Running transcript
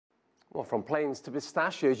Well, from planes to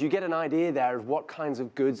pistachios, you get an idea there of what kinds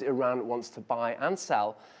of goods Iran wants to buy and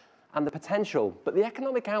sell and the potential. But the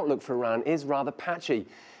economic outlook for Iran is rather patchy.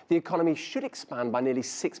 The economy should expand by nearly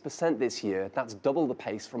 6% this year. That's double the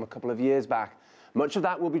pace from a couple of years back. Much of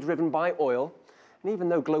that will be driven by oil. And even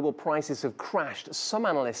though global prices have crashed, some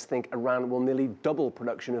analysts think Iran will nearly double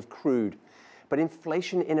production of crude. But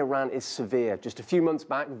inflation in Iran is severe. Just a few months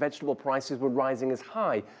back, vegetable prices were rising as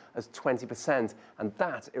high as 20%, and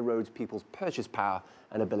that erodes people's purchase power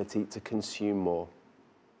and ability to consume more.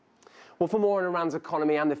 Well, for more on Iran's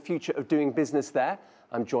economy and the future of doing business there,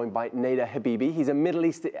 I'm joined by Nader Habibi. He's a Middle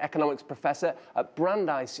East economics professor at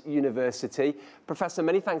Brandeis University. Professor,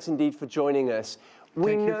 many thanks indeed for joining us.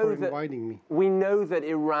 Thank you for inviting me. We know that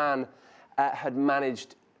Iran had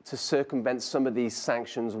managed to circumvent some of these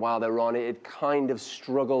sanctions while they're on it. It kind of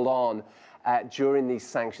struggled on during these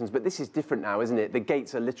sanctions, but this is different now, isn't it? The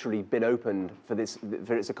gates are literally been opened for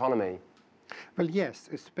its economy. Well, yes,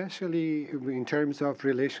 especially in terms of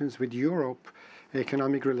relations with Europe,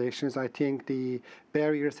 economic relations. I think the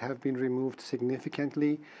barriers have been removed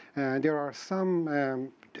significantly. There are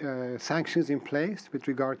some sanctions in place with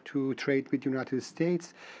regard to trade with the United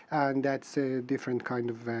States, and that's a different kind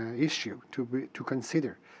of issue to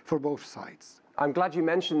consider for both sides. I'm glad you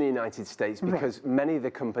mentioned the United States, because many of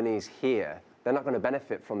the companies here, they're not going to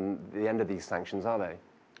benefit from the end of these sanctions, are they?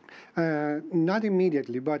 Not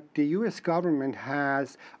immediately, but the U.S. government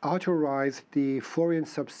has authorized the foreign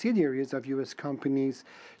subsidiaries of U.S. companies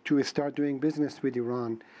to start doing business with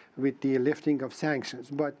Iran with the lifting of sanctions.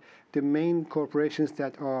 But the main corporations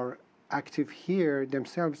that are active here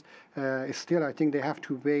themselves, still I think they have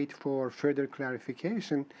to wait for further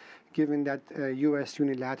clarification, given that U.S.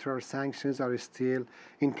 unilateral sanctions are still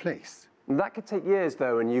in place. That could take years,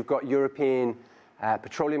 though, and you've got European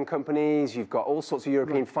petroleum companies, you've got all sorts of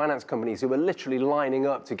European finance companies who are literally lining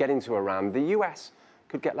up to get into Iran. The US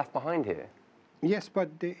could get left behind here. Yes, but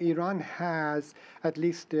Iran has, at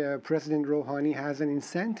least President Rouhani has an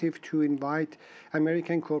incentive to invite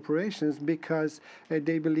American corporations, because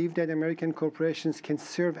they believe that American corporations can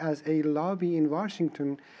serve as a lobby in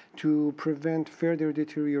Washington to prevent further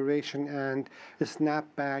deterioration and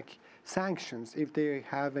snapback sanctions if they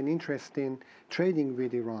have an interest in trading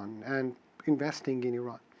with Iran and investing in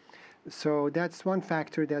Iran. So that's one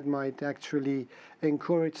factor that might actually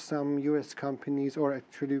encourage some U.S. companies, or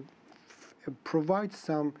actually provide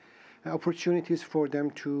some opportunities for them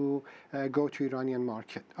to go to Iranian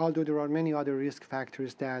market, although there are many other risk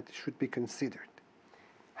factors that should be considered.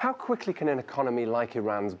 How quickly can an economy like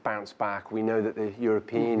Iran's bounce back? We know that the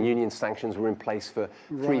European Union sanctions were in place for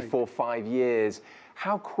 3, 4, 5 years.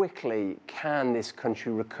 How quickly can this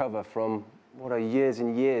country recover from what are years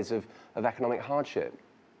and years of economic hardship?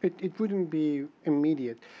 It wouldn't be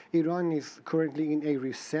immediate. Iran is currently in a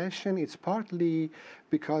recession. It's partly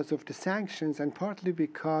because of the sanctions and partly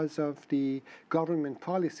because of the government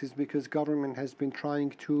policies, because government has been trying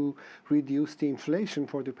to reduce the inflation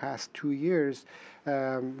for the past 2 years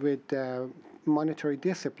with monetary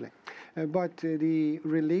discipline. But the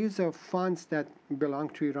release of funds that belong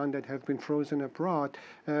to Iran that have been frozen abroad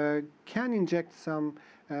can inject some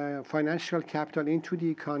financial capital into the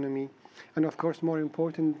economy. And of course, more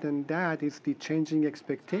important than that is the changing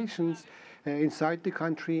expectations inside the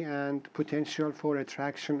country and potential for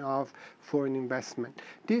attraction of foreign investment.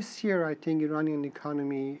 This year, I think Iranian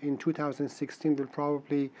economy in 2016 will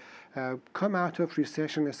probably come out of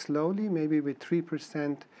recession slowly, maybe with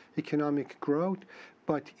 3% economic growth.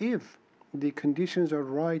 But if the conditions are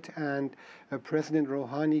right and President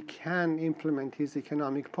Rouhani can implement his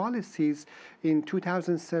economic policies, in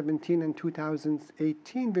 2017 and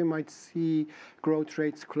 2018 we might see growth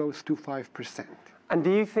rates close to 5%. And do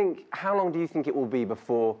you think, how long do you think it will be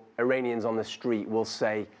before Iranians on the street will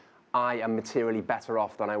say, I am materially better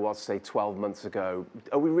off than I was, say, 12 months ago?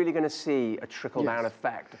 Are we really going to see a trickle-down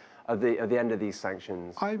effect at the end of these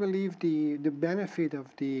sanctions? I believe the benefit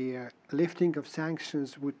of the lifting of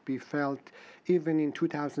sanctions would be felt even in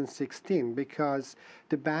 2016, because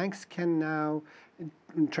the banks can now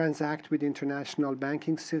transact with the international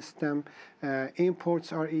banking system,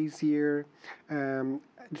 imports are easier,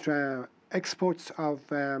 exports of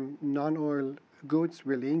non-oil goods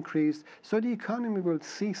will increase, so the economy will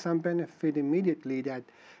see some benefit immediately that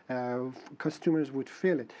customers would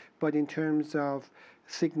feel it. But in terms of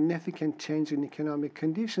significant change in economic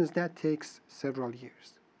conditions, that takes several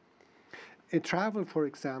years. Travel, for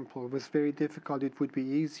example, was very difficult. It would be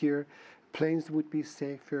easier, planes would be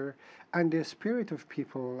safer, and the spirit of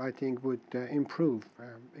people, I think, would improve,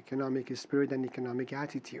 economic spirit and economic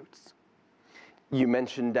attitudes. You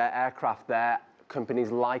mentioned aircraft there.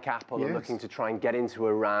 companies like Apple are looking to try and get into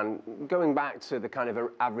Iran. Going back to the kind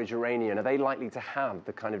of average Iranian, are they likely to have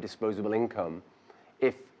the kind of disposable income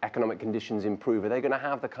if economic conditions improve? Are they going to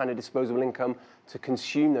have the kind of disposable income to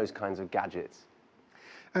consume those kinds of gadgets?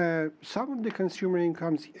 Some of the consumer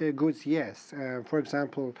incomes goods, yes. For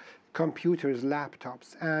example, computers,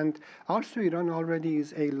 laptops, and also Iran already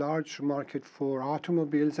is a large market for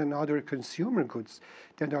automobiles and other consumer goods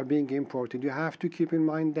that are being imported. You have to keep in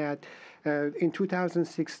mind that in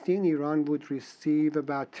 2016, Iran would receive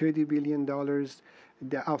about $30 billion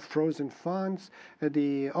of frozen funds.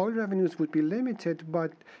 The oil revenues would be limited,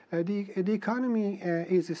 but the economy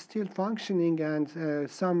is still functioning, and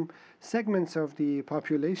some segments of the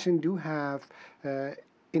population do have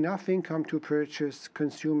enough income to purchase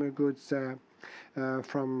consumer goods that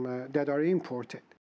are imported.